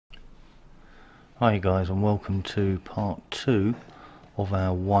Hi guys, and welcome to part 2 of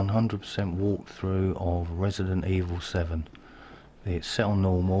our 100% walkthrough of Resident Evil 7. It's set on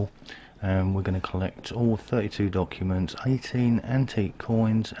normal and we're going to collect all 32 documents, 18 antique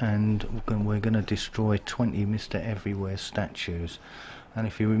coins, and we're going to destroy 20 Mr. Everywhere statues. And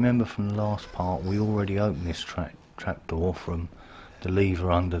if you remember from the last part, we already opened this trapdoor from the lever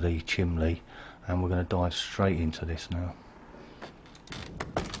under the chimney, and we're going to dive straight into this now.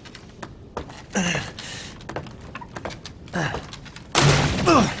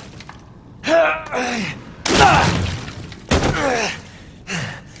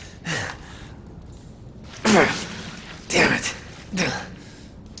 Damn it.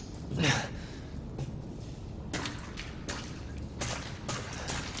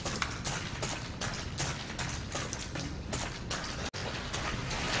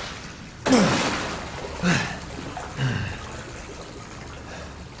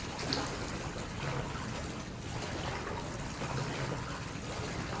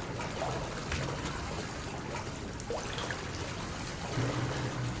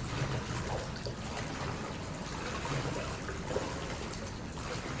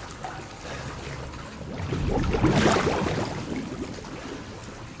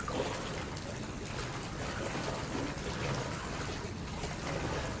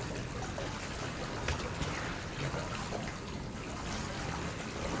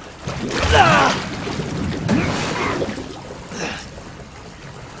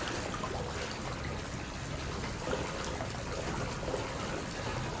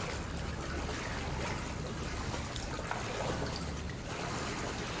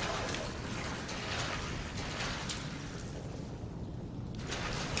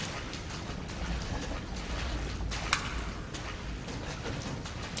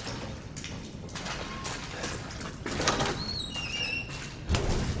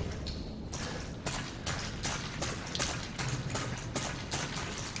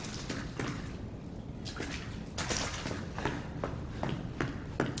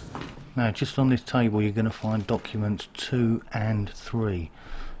 Now, just on this table you're going to find documents 2 and 3.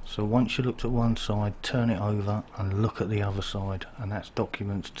 So once you looked at one side, turn it over and look at the other side, and that's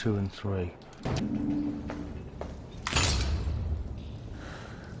documents 2 and 3.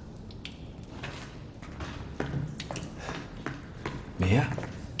 Mia?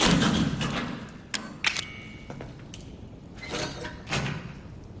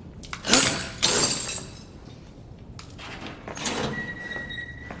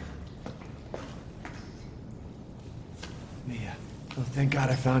 Mia. Oh, thank God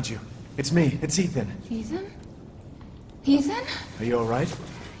I found you. It's me. It's Ethan. Ethan? Ethan? Are you alright?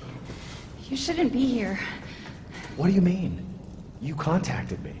 You shouldn't be here. What do you mean? You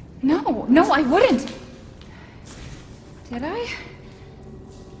contacted me. No, I wouldn't. Did I?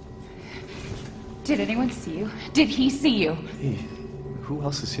 Did anyone see you? Did he see you? Hey, who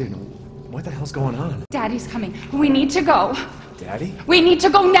else is here? What the hell's going on? Daddy's coming. We need to go. Daddy? We need to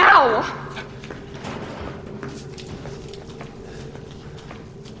go now!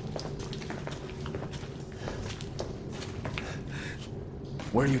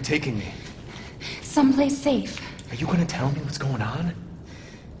 Where are you taking me? Someplace safe. Are you gonna tell me what's going on?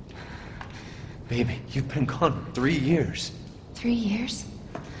 Baby, you've been gone 3 years. 3 years?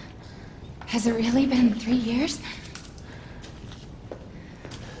 Has it really been 3 years?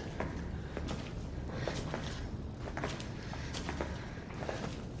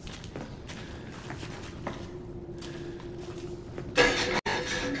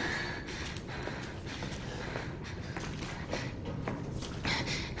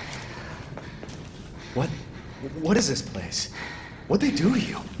 What is this place? What'd they do to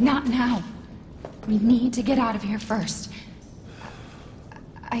you? Not now. We need to get out of here first.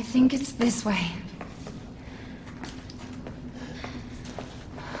 I think it's this way.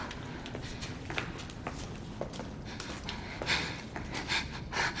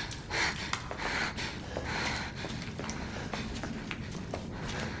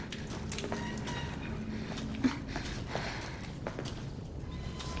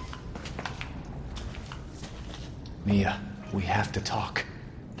 Mia, we have to talk.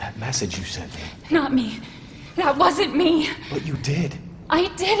 That message you sent me. Not me. That wasn't me. But you did. I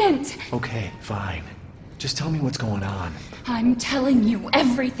didn't. Okay, fine. Just tell me what's going on. I'm telling you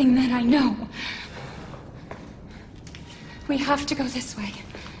everything that I know. We have to go this way.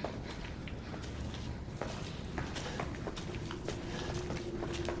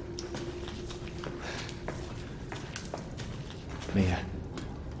 Mia,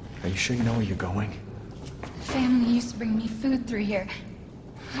 are you sure you know where you're going? Family used to bring me food through here.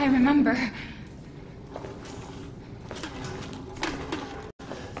 I remember.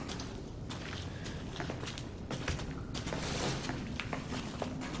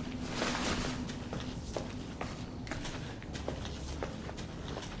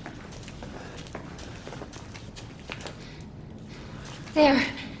 There.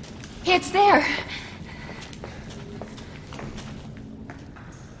 It's there.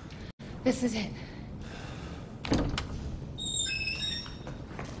 This is it.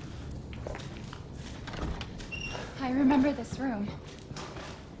 I remember this room.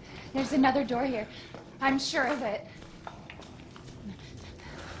 There's another door here. I'm sure of it.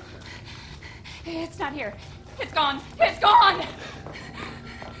 It's not here. It's gone. It's gone!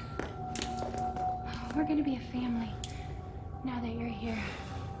 We're gonna be a family now that you're here.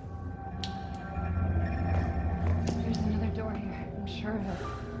 There's another door here. I'm sure of it.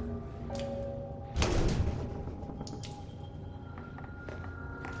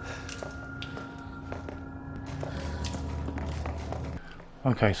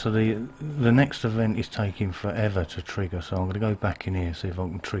 Okay, so the next event is taking forever to trigger, so I'm going to go back in here, see if I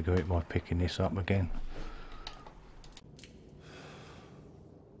can trigger it by picking this up again.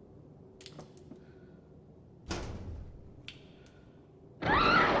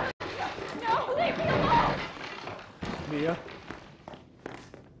 No, leave me alone! Mia?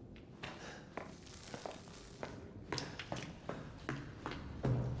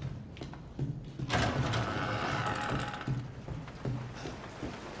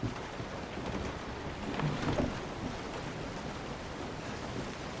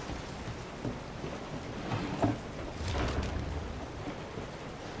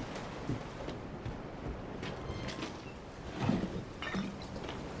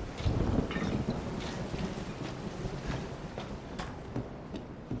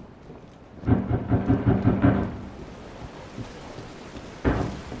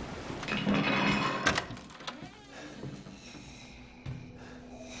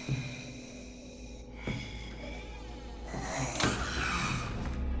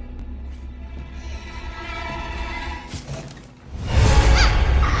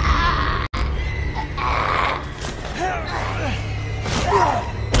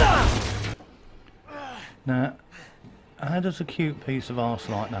 Now, how does a cute piece of arse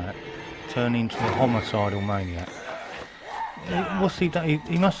like that turn into a homicidal maniac? What's he done?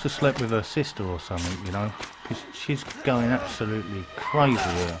 He must have slept with her sister or something, you know, because she's going absolutely crazy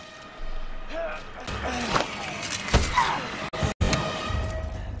here.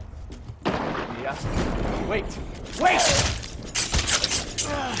 Mia? Wait! Wait!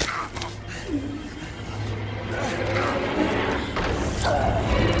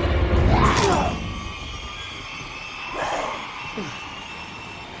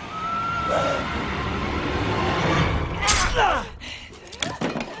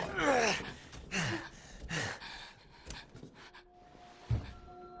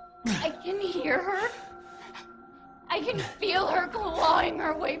 I can hear her. I can feel her clawing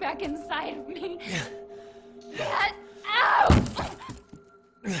her way back inside of me. Get out!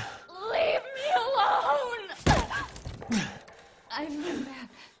 Leave me alone! I've been bad.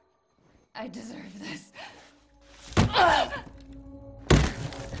 I deserve this. What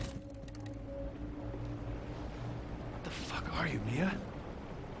the fuck are you, Mia?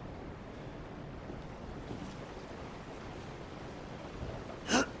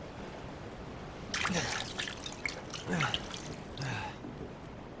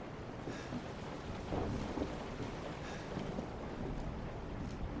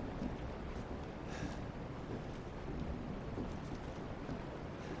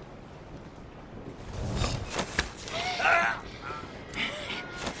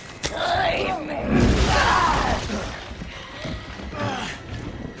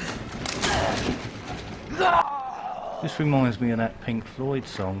 This reminds me of that Pink Floyd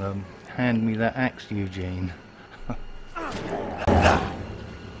song, Hand Me That Axe, Eugene.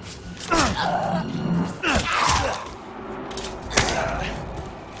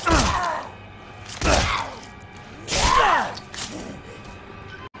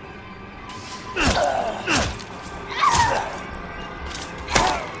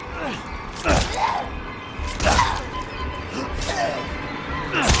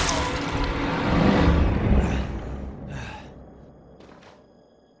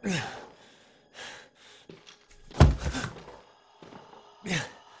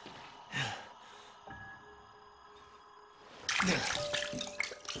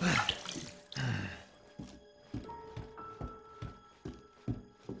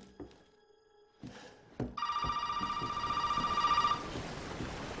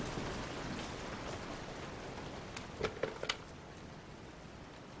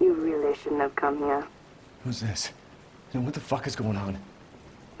 You really shouldn't have come here. Who's this? And what the fuck is going on?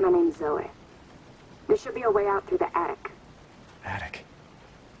 My name's Zoe. There should be a way out through the attic. Attic.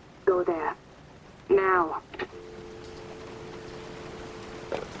 Go there. Now.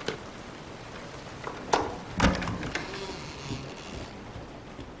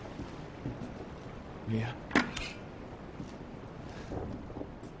 Mia?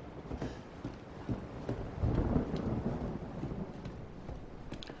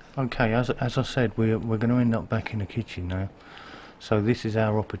 Okay, as I said, we're going to end up back in the kitchen now. So this is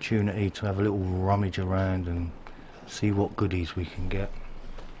our opportunity to have a little rummage around and see what goodies we can get.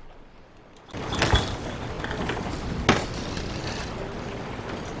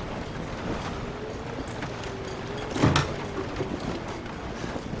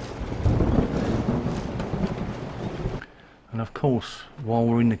 And of course, while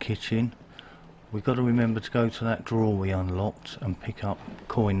we're in the kitchen, we've got to remember to go to that drawer we unlocked and pick up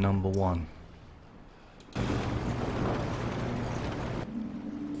coin number 1.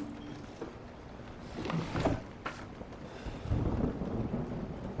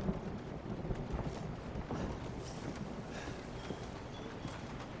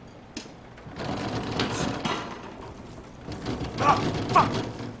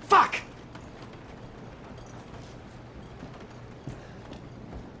 Fuck!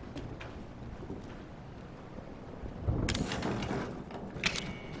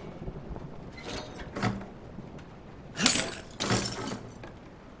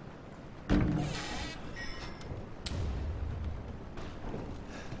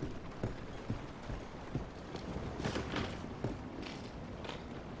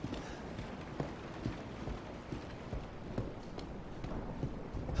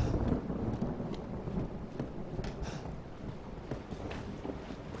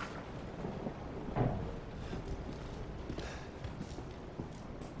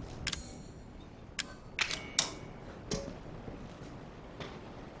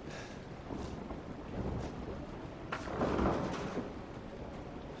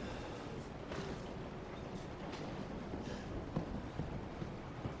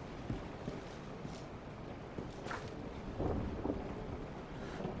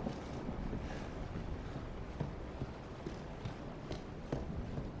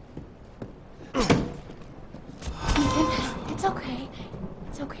 It's okay.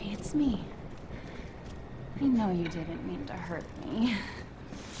 It's okay, it's me. I know you didn't mean to hurt me.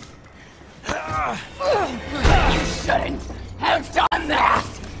 You shouldn't have done that!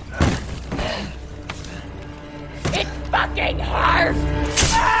 It fucking hurts!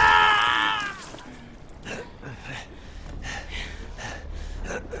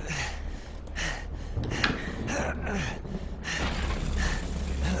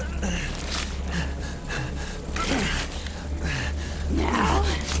 Now,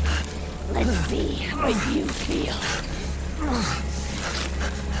 let's see what you feel.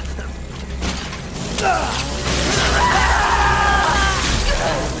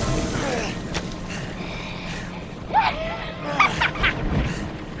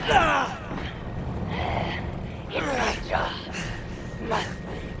 Infectia must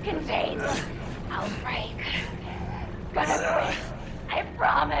contain outbreak. Gonna quit, I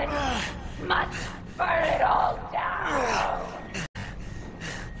promise. Must burn it all down.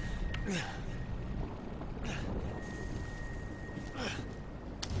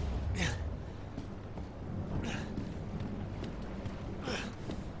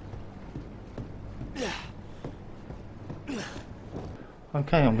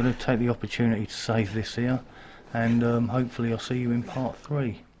 Okay, I'm going to take the opportunity to save this here, and hopefully I'll see you in part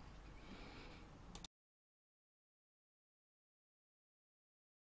 3.